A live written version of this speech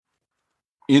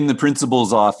in the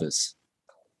principal's office.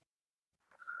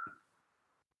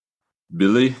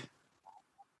 Billy?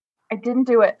 I didn't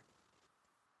do it.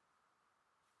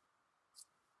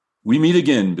 We meet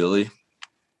again, Billy.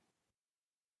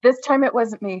 This time it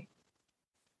wasn't me.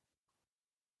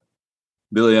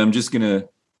 Billy, I'm just going to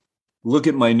look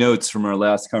at my notes from our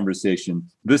last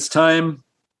conversation. This time,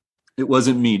 it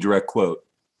wasn't me, direct quote.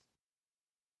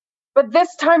 But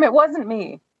this time it wasn't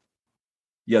me.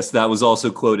 Yes, that was also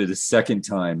quoted a second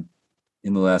time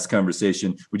in the last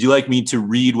conversation. Would you like me to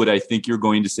read what I think you're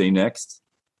going to say next?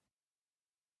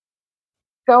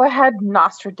 Go ahead,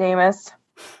 Nostradamus.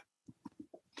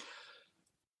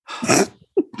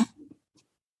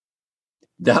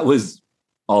 That was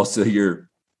also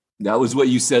that was what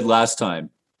you said last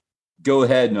time. Go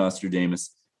ahead,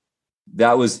 Nostradamus.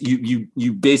 That was,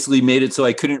 you basically made it so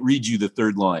I couldn't read you the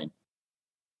third line.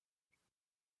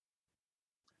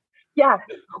 Yeah,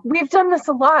 we've done this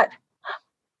a lot.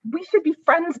 We should be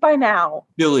friends by now.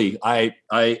 Billy, I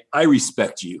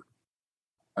respect you.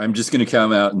 I'm just going to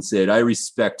come out and say it. I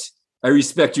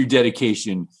respect your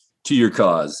dedication to your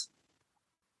cause.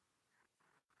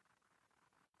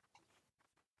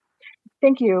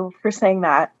 Thank you for saying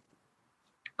that.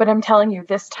 But I'm telling you,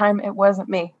 this time it wasn't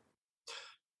me.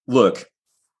 Look,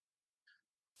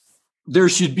 there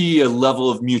should be a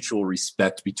level of mutual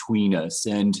respect between us,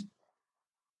 and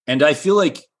I feel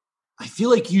like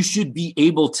you should be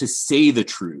able to say the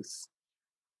truth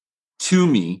to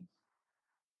me,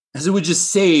 as it would just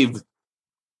save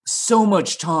so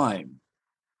much time.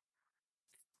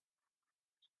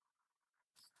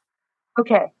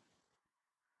 Okay.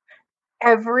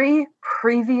 Every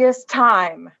previous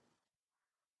time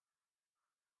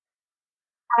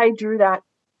I drew that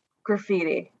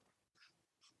graffiti,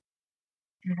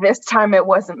 this time it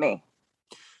wasn't me.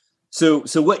 So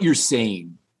what you're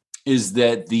saying is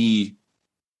that the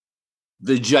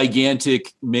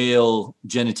gigantic male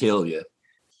genitalia.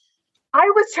 I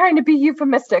was trying to be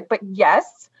euphemistic, but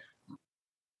yes.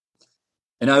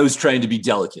 And I was trying to be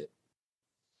delicate.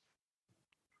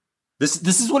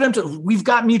 This is what I'm talking. We've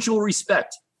got mutual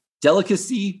respect,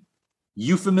 delicacy,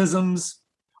 euphemisms.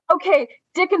 Okay,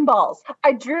 dick and balls.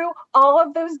 I drew all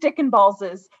of those dick and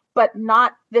ballses, but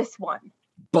not this one.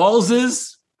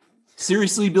 Ballses?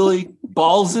 Seriously, Billy?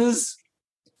 Ballses?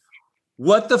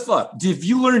 What the fuck? Have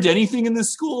you learned anything in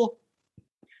this school?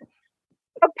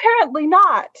 Apparently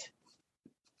not.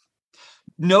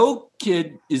 No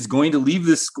kid is going to leave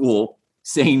this school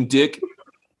saying dick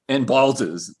and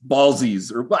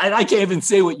ballsies, or I can't even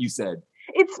say what you said.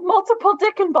 It's multiple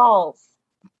dick and balls.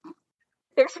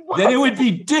 There's one. Then it would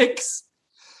be dicks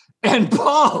and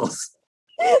balls.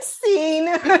 Scene.